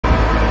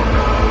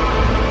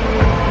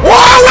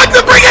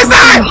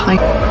like...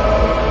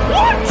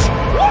 What?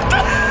 What the?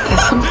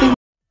 There's something...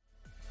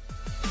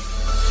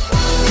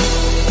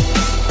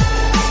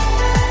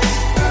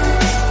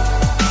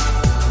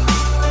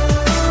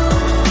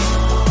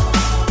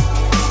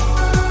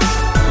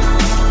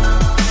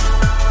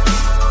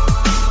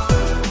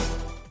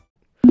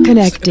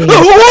 Connecting.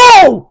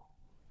 Whoa!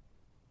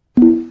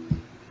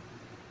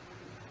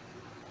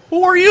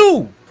 Who are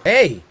you?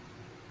 Hey.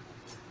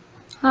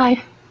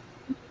 Hi.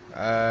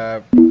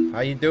 How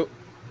you do?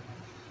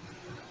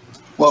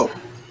 Whoa.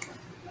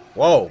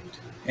 Whoa.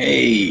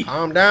 Hey.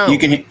 Calm down.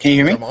 Can you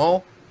hear me?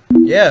 Jamal?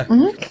 Yeah.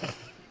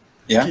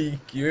 Yeah. Can you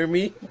hear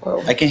me?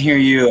 I can hear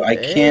you. I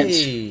can't.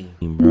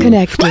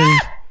 Connecting.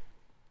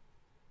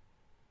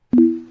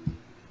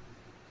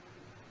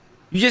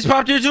 You just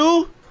popped here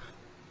too?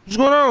 What's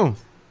going on?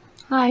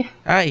 Hi.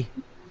 Hi.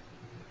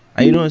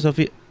 How you doing,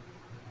 Sophia?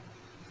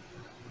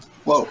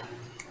 Whoa.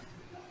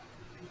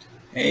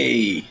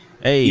 Hey.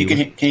 Hey. Can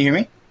you hear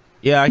me?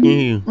 Yeah, I can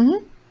hear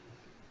you.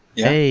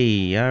 Yeah.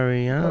 Hey,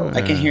 Ariana.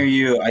 I can hear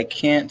you. I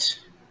can't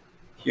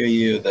hear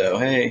you though.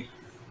 Hey.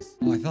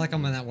 Oh, I feel like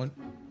I'm on that one.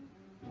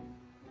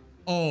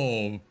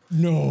 Oh,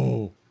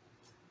 no.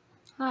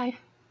 Hi.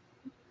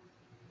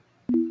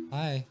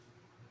 Hi.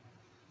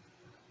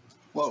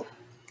 Whoa.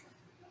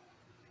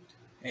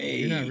 Hey.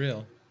 You're not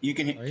real.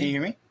 Can you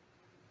hear me?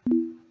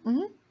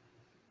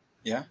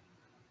 Yeah.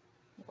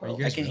 Are you I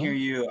guys can real? hear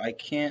you. I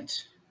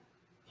can't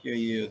hear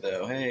you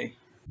though. Hey.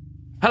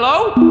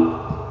 Hello?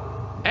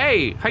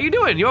 Hey, how you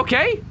doing? You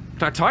okay?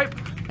 Can I type?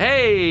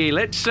 Hey,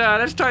 let's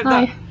type Hi.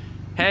 that.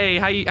 Hey,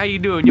 how you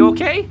doing? You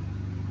okay?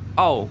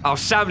 Oh,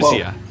 Sam's Whoa.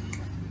 here.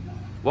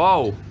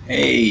 Whoa.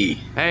 Hey.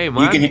 Hey,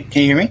 man. Can you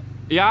hear me?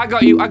 Yeah, I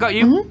got you. I got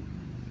you.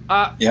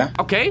 Yeah.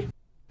 Okay.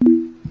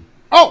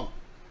 Oh.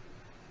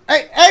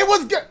 Hey,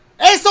 what's good?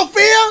 Hey,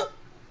 Sophia.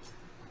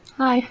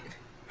 Hi.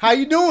 How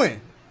you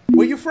doing?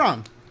 Where you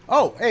from?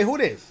 Oh, hey, who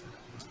this?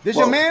 This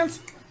your Whoa. man's?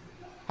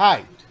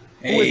 Hi.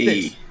 Who is Hey.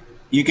 this?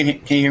 Can you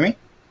hear me?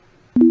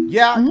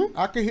 Yeah,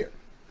 I can hear.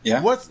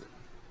 Yeah. What's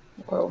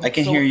I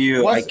can so hear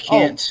you. I what's-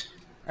 can't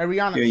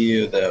Ariana? hear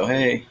you though.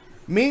 Hey.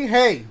 Me?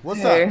 Hey,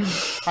 what's Hey. up?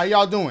 How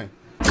y'all doing?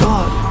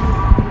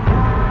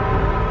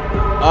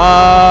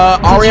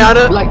 Did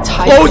Ariana, you, like,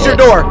 type close your it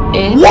door.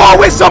 in?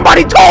 Whoa, is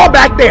somebody tall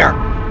back there?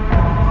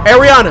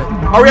 Ariana,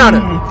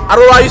 I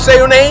don't know how you say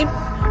your name,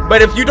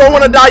 but if you don't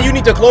want to die, you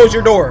need to close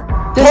your door.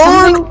 There's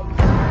Turn,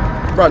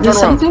 something... bro, turn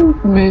There's around. something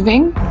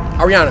moving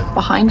Ariana,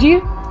 behind you.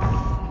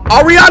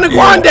 Ariana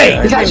Grande,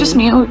 Yeah. Is that just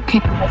me or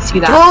can you see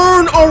that?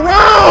 turn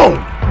around.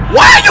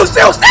 Why are you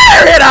still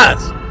staring at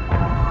us?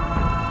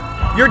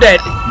 You're dead.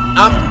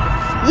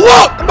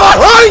 Look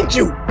behind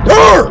you.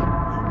 Turn.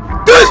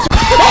 This.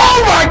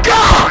 Oh my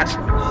God.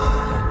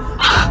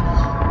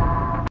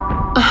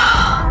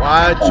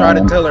 Why try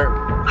to tell her?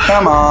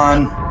 Come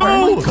on.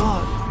 Oh my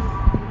God.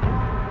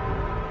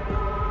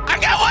 I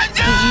got one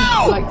too. Did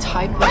you like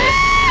type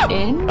it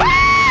in?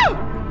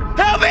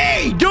 Help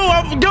me!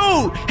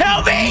 Dude,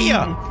 help me!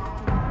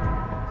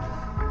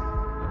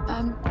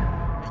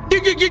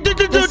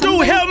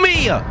 Dude, help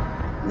me!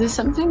 There's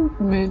something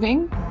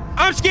moving.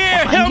 I'm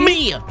scared, Behind help you?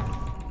 me!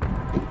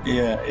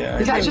 Yeah.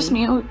 Is that just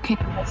me or can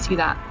you see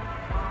that?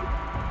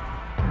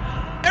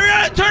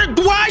 Ariana, turn!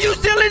 Why are you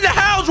still in the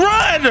house?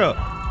 Run!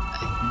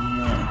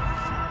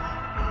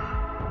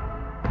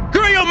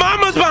 Girl, your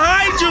mama's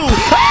behind you!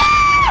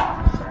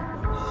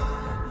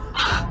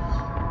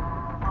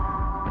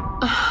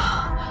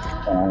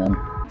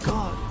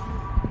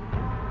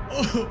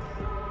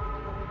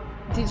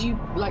 Did you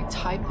like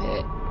type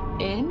it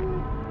in?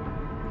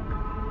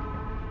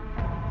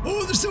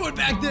 Oh, there's someone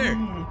back there.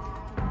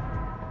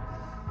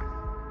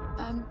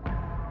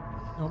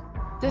 Oh,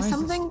 There's why is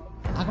something.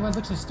 this- How come I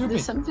look so stupid?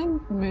 There's something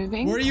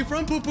moving Where are you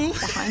from, Poo Poo?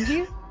 behind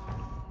you.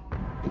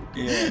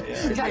 Yeah.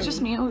 Is that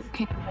just me or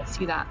can you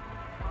see that?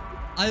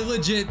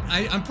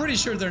 I'm pretty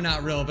sure they're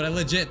not real, but I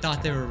legit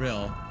thought they were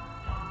real.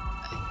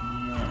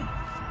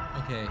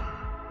 Okay.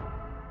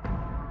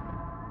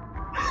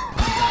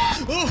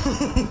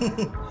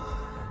 Oh!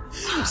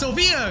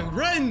 Sophia,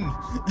 run!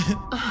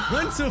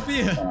 Run,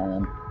 Sophia!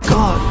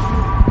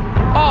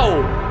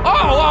 Oh.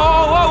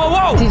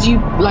 Whoa. Did you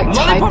like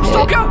Lollipop type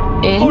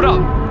stalker? it in? Hold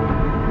up.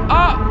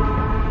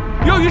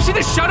 Yo, you see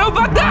the shadow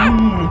back there?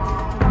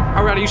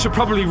 Ariana, you should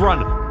probably run.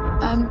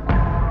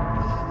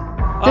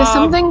 There's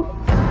something.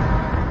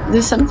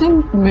 There's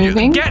something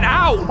moving. Get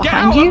out! Get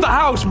behind out you? of the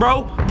house,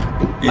 bro!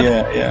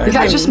 Yeah. Is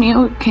that just me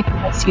or can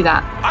you see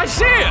that? I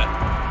see it!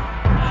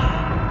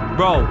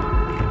 Bro.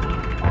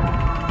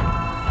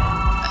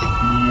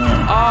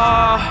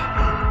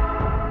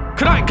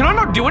 Can I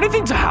not do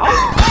anything to help?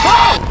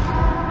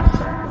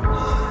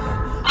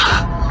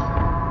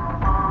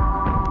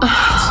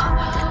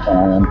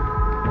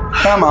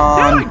 Come You're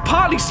on. like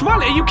partly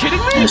smiling. Are you kidding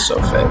me? You're so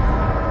fake.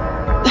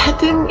 That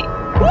didn't.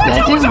 What?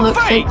 That That was didn't a look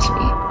fake. fake to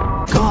me.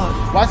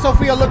 Why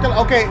Sophia looking?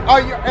 Okay,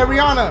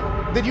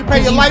 Ariana, did you pay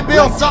Did your you, light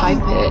bill? like, type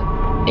it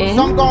in?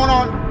 Something going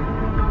on?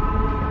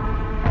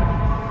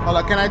 Hold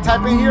on, can I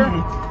type in here?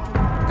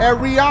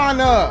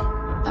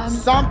 Ariana,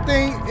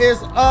 Something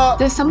is up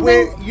There's something-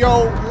 with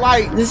your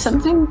lights. There's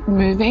something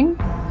moving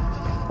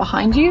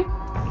behind you.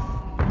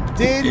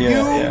 Did Yeah, you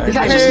yeah. Is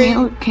that just me pay?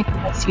 or can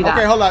you see that?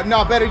 Okay, hold up.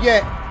 No, better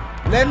yet.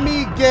 Let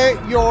me get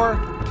your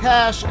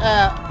Cash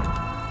App.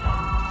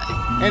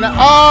 And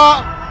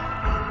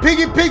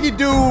piggy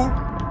dude.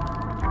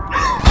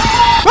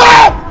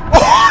 Ah!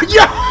 Oh,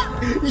 yo!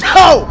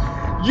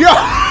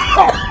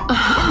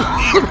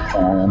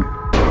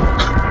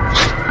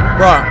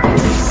 Bruh,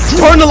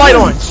 turn the light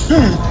on.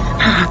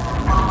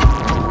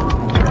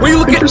 What are you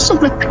looking at? There's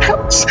something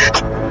else.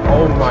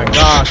 Oh my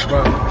gosh,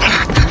 bro.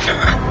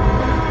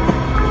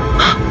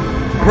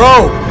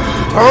 Bro,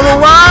 turn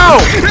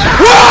around.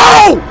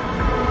 Whoa!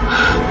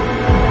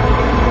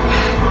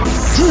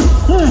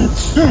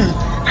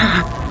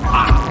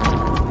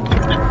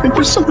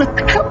 There's something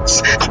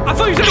else. I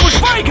thought you said it was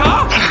fake,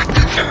 huh?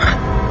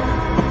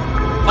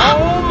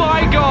 Oh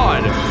my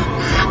god!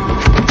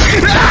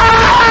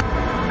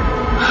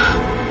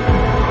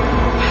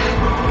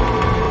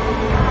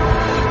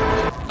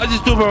 I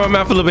just threw up in my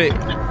mouth a little bit.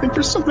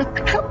 There's something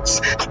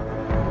else.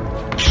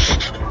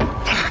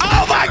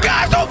 Oh my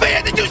God,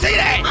 Sophia, did you see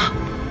that?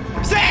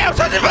 Sam,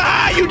 something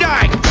behind you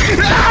died.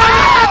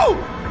 No!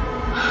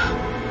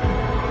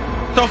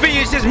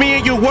 Sophia, it's just me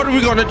and you. What are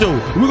we gonna do?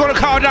 We're gonna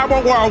call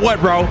 911 or what,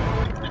 bro?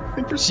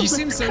 She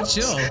seems so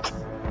chill.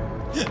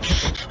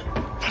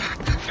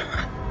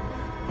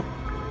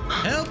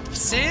 Help,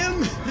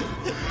 Sam!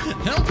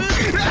 Help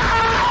him!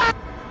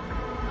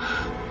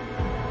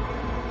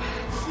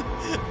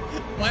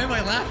 Why am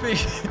I laughing?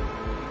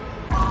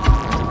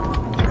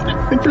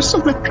 There's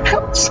something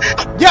else.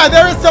 Yeah,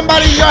 there is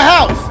somebody in your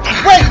house.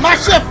 Wait, my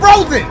shit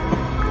frozen.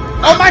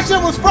 Oh, my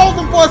shit was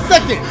frozen for a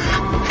second.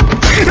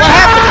 What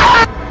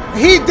happened?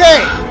 He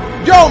dead.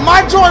 Yo,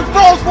 my joint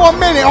froze for a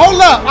minute.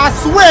 Hold up, I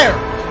swear.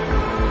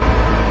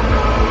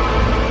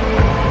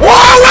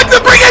 Whoa, what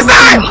the freak is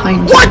that?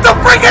 What the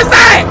freak is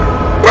that?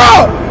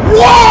 Bro,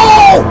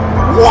 whoa,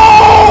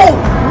 whoa,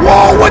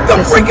 whoa, what the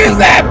freak is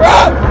that,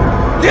 bro?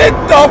 Get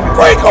the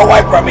freak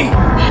away from me.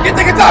 Get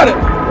the katana.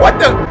 What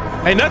the?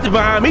 Ain't nothing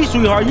behind me,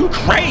 sweetheart. You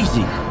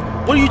crazy.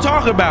 What are you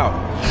talking about?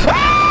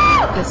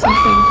 There's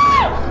something.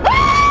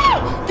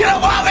 Get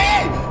up off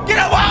me! Get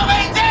up off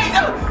me, Jesus!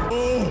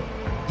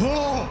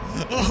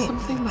 There's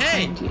something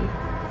behind you.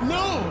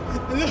 No!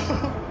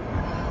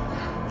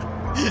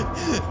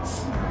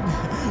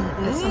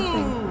 There's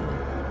something.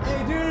 Hey,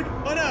 dude,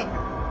 what up?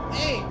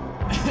 Hey!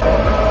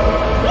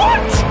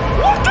 What?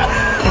 What the?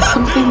 There's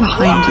something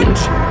behind you.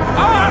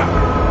 Ah!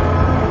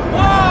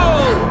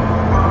 Whoa!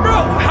 Bro,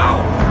 how?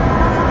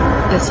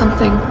 There's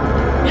something.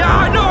 Yeah,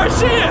 I know, I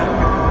see it!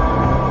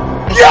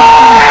 Yo!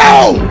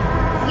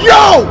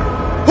 Yo!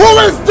 Who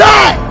is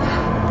that?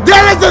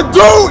 There is a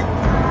dude!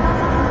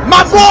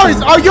 My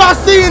boys, are y'all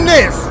seeing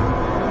this?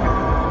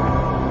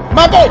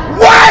 My boy,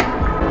 what?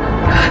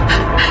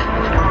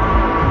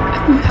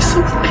 There's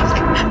something.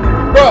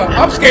 Bro,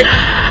 I'm scared.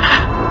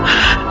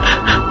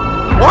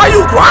 Why are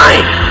you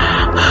crying?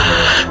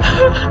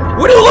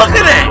 What are you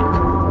looking at?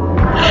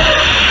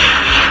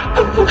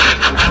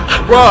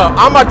 Bruh,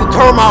 I'm about to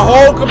turn my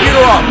whole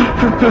computer off.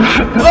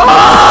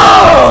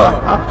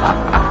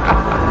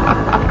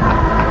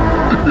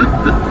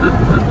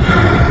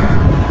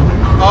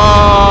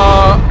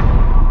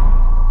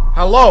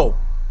 Hello?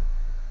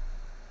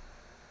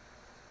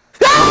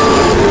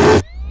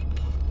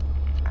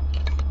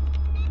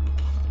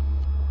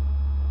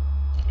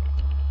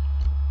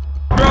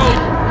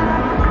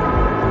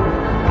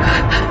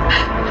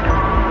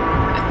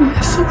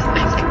 There's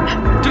something.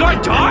 Did I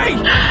die?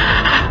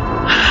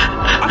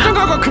 I think I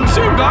got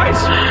consumed, guys.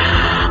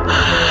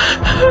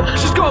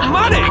 She's got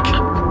manic.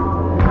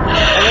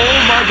 Oh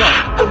my god.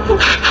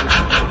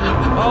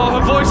 Oh,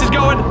 her voice is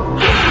going.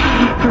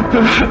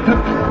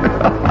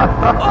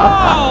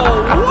 Oh,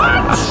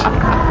 what?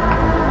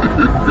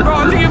 Bro, I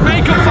think your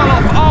makeup fell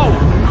off. Oh.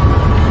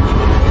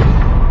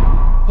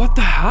 What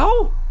the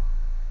hell?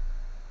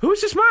 Who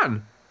is this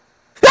man?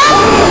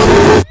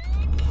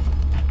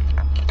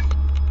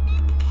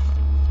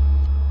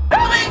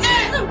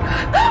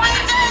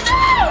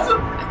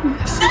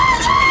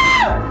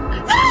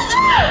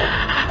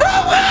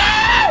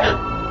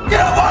 Get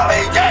up on me,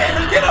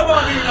 Jesus! Get up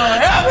on me, Lord!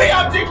 Help me!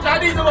 I'm sick. I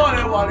need some more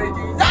than water,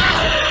 Jesus!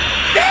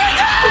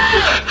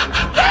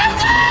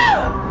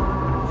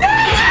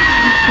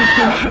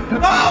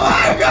 Oh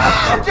my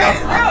God!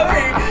 Jesus, help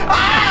me!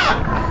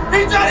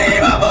 He's trying to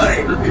eat my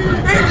booty!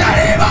 He's trying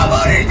to eat my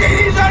booty,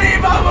 Jesus! He's trying to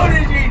eat my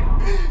booty, Jesus!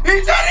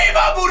 He's trying to eat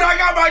my booty! I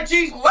got my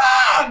cheeks!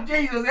 Wow!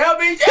 Jesus, help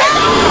me,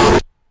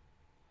 Jesus!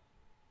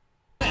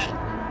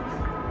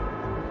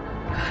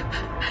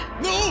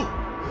 No!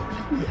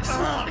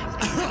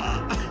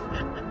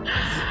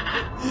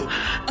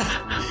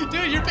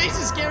 Dude, your face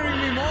is scaring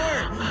me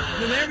more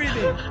than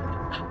everything.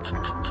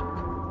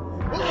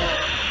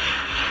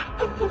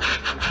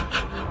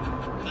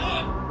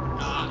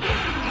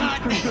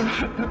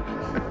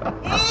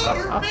 Oh,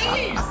 her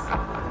face!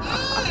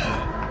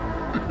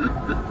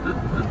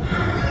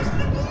 Where's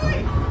the boy?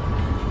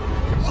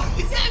 Oh,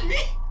 is that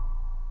me?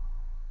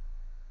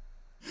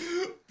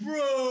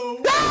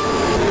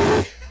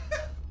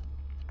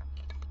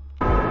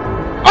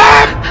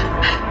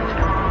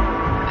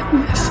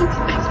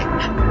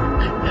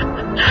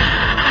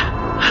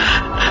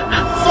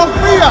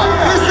 Sophia,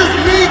 this is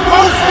me,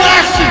 Ghost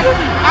Flashy.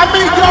 I'm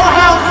in your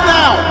house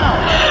now.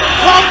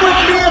 Come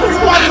with me if you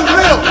want to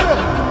live.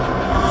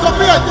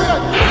 Sophia,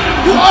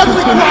 you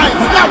ugly crying.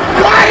 Stop.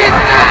 What is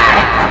that?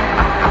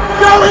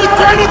 Yo, he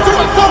turned into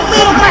a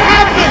Sophia. What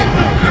happened?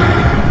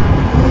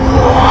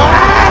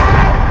 What?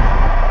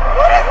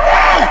 What is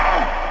that?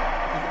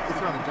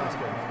 It's not a jump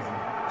scare.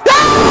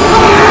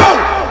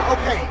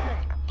 Okay.